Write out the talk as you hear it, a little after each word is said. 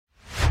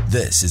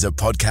This is a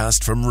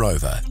podcast from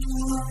Rover.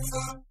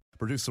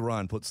 Producer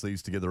Ryan puts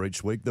these together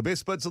each week. The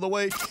best bits of the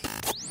week.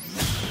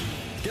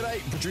 G'day,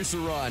 producer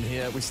Ryan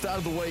here. We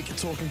started the week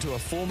talking to a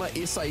former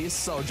SAS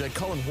soldier,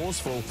 Colin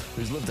Horsfall,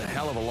 who's lived a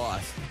hell of a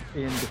life.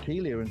 In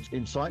Dekelia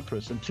in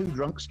Cyprus, and two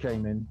drunks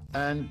came in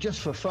and just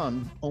for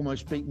fun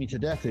almost beat me to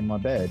death in my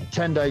bed.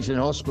 10 days in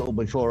hospital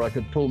before I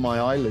could pull my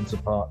eyelids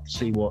apart to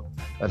see what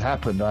had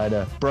happened. I had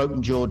a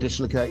broken jaw,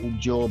 dislocated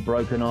jaw,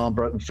 broken arm,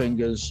 broken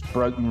fingers,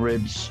 broken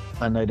ribs,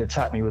 and they'd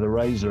attacked me with a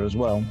razor as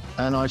well.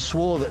 And I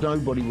swore that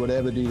nobody would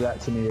ever do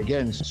that to me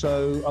again.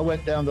 So I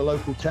went down the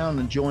local town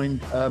and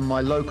joined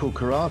my local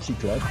karate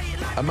club.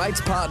 A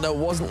mate's partner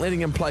wasn't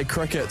letting him play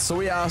cricket, so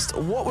we asked,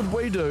 what would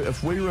we do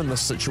if we were in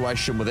this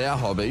situation with our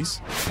hobbies?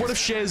 What if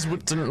Shaz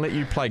didn't let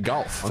you play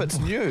golf? If it's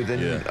new, then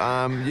you'd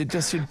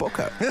book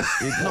it.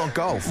 You'd not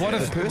golf. What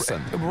if if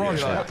person? Rog,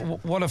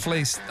 what if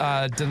Lee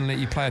didn't let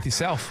you play with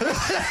yourself?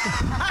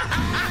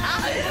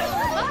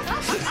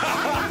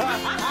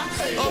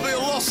 I'll be a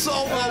lost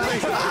soul,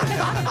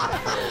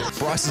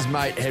 Bryce's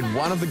mate had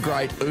one of the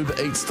great Uber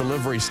Eats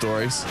delivery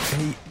stories.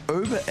 He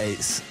Uber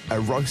Eats a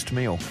roast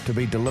meal to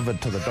be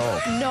delivered to the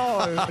dog.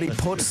 No. But he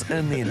puts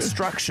in the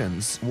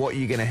instructions what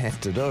you're going to have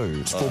to do.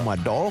 It's for my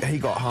dog. He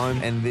got home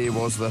and there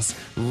was this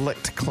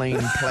licked clean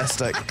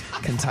plastic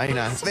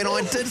container. Then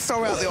I did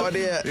throw out the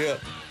idea. Yeah.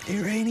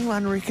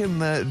 Anyone reckon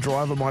the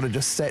driver might have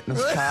just sat in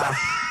his car,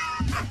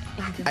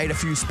 ate a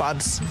few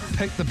spuds?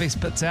 Pick the best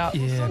bits out.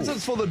 Yeah.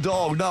 It's for the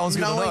dog. No one's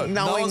going to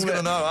know. No one's going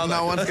to know. Are they?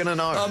 No one's going to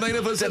know. I mean,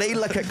 if it's Did he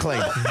lick it clean?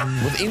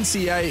 With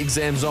NCA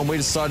exams on, we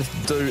decided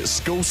to do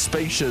school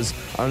speeches.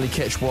 Only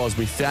catch was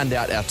we found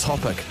out our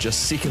topic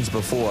just seconds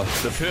before.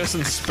 The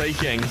person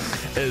speaking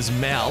is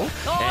Mel.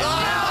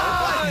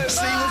 And She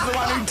was the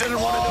one who didn't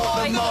want to do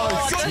it the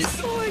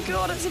most. Oh my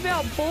God, it's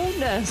about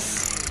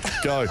baldness.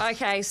 Go.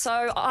 Okay,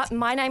 so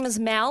my name is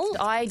Mel.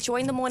 I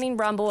joined the Morning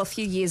Rumble a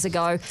few years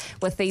ago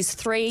with these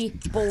three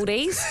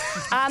baldies.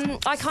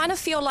 I kind of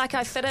feel like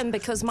I fit in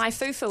because my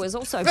fufu is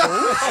also bald.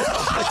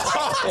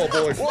 Oh,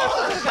 boy.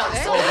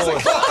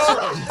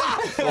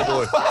 Oh,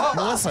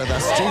 boy. Also,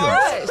 that's All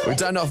right. we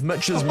don't know if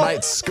Mitch's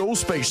mate's school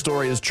speech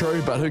story is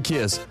true, but who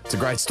cares? It's a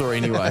great story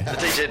anyway. The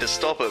teacher had to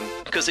stop him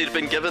because he'd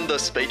been given the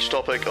speech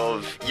topic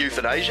of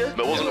euthanasia,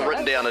 but it wasn't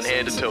written down and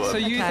handed to So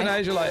him.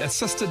 euthanasia, like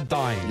assisted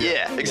dying.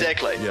 Yeah,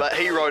 exactly. Yeah. But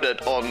he wrote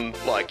it on,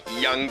 like,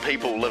 young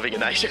people living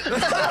in Asia.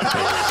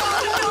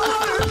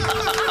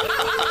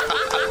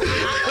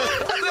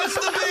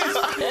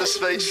 The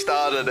speech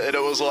started and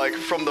it was like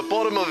from the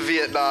bottom of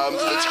Vietnam to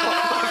the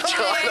top of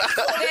China.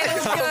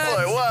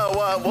 I was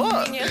like,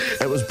 what?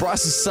 It was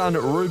Bryce's son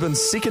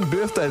Ruben's second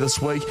birthday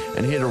this week,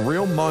 and he had a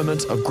real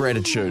moment of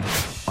gratitude.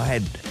 I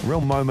had a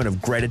real moment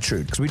of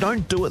gratitude because we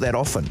don't do it that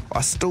often. I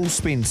still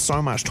spend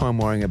so much time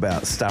worrying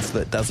about stuff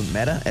that doesn't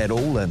matter at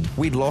all, and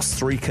we'd lost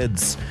 3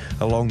 kids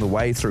along the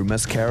way through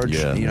miscarriage,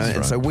 Yeah, you know, that's and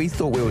right. so we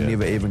thought we were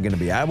never even going to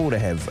be able to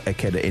have a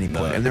kid at any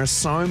point. And there are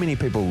so many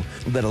people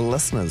that are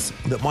listeners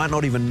that might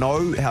not even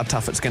know how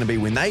tough it's going to be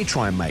when they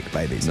try and make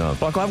babies. No.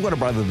 Like I've got a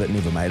brother that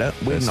never made it.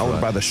 We had That's an older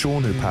right. brother,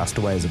 Sean, who passed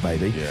away as a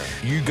baby. Yeah.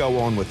 You go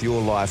on with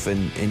your life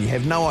and you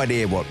have no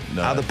idea what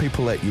other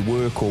people at your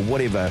work or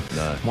whatever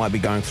might be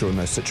going through in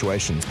those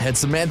situations. Had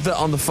Samantha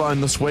on the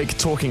phone this week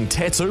talking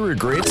tattoo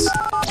regrets.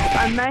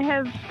 I may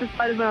have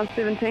decided when I was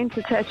 17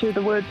 to tattoo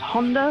the words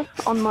Honda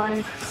on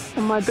my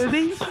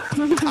boobies.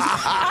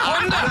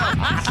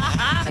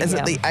 Is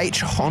it the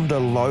H Honda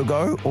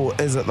logo or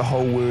is it the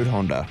whole word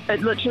Honda?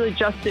 It literally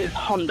just says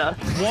Honda.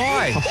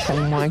 Why?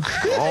 Oh my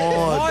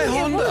God. Why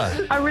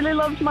Honda? I really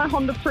loved my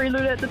Honda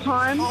Prelude at the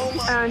time,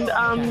 and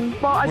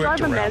well, I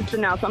drive a Mazda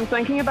now, so I'm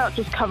thinking about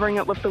just covering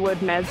it with the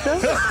word Mazda.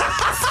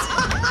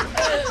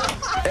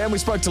 And we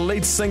spoke to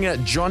lead singer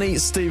Johnny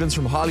Stevens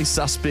from Highly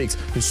Suspect,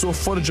 who saw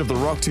footage of the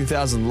Rock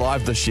 2000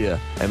 live this year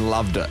and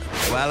loved it.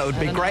 Well, it would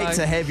be great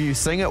to have you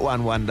sing it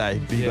one day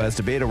for you guys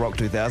to be at a Rock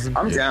 2000.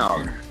 I'm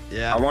down.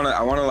 Yeah. I want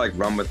to like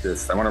run with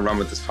this. I want to run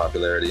with this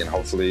popularity, and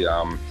hopefully,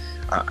 I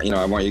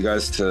want you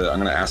guys to. I'm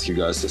going to ask you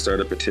guys to start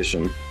a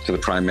petition to the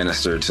Prime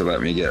Minister to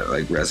let me get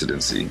like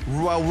residency.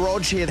 Well,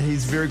 Rog here,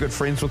 he's very good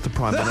friends with the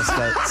Prime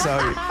Minister,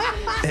 so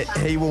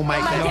he will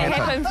make that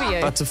happen. for you.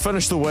 But to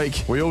finish the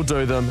week, we all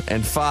do them,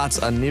 and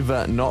farts are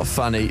never not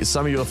funny.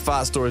 Some of your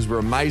fart stories were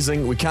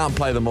amazing. We can't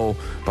play them all,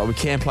 but we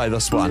can play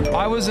this one.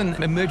 I was in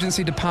an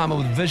emergency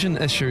department with vision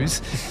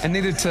issues and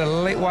needed to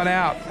let one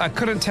out. I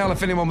couldn't tell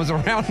if anyone was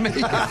around me.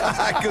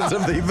 Because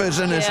of the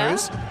vision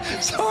issues.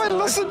 So I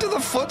listened to the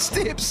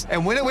footsteps,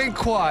 and when it went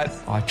quiet,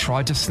 I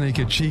tried to sneak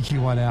a cheeky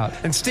one out.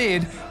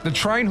 Instead, the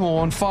train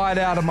horn fired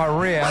out of my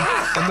rear,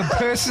 and the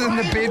person in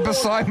the bed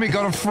beside me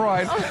got a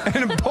fright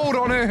and pulled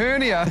on her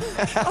hernia.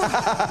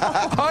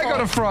 I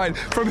got a fright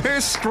from her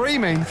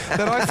screaming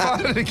that I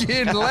farted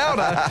again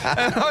louder,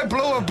 and I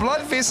blew a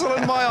blood vessel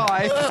in my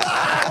eye.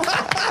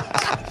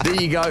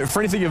 There you go. For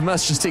anything you've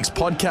missed, just text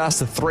podcast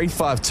to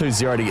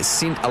 3520 to get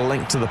sent a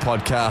link to the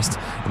podcast,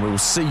 and we will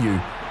see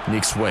you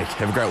next week.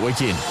 Have a great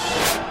weekend.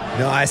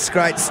 Nice,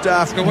 great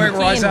stuff. Good work,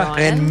 Riser.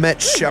 And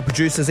Mitch, our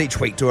producers, each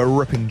week do a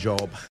ripping job.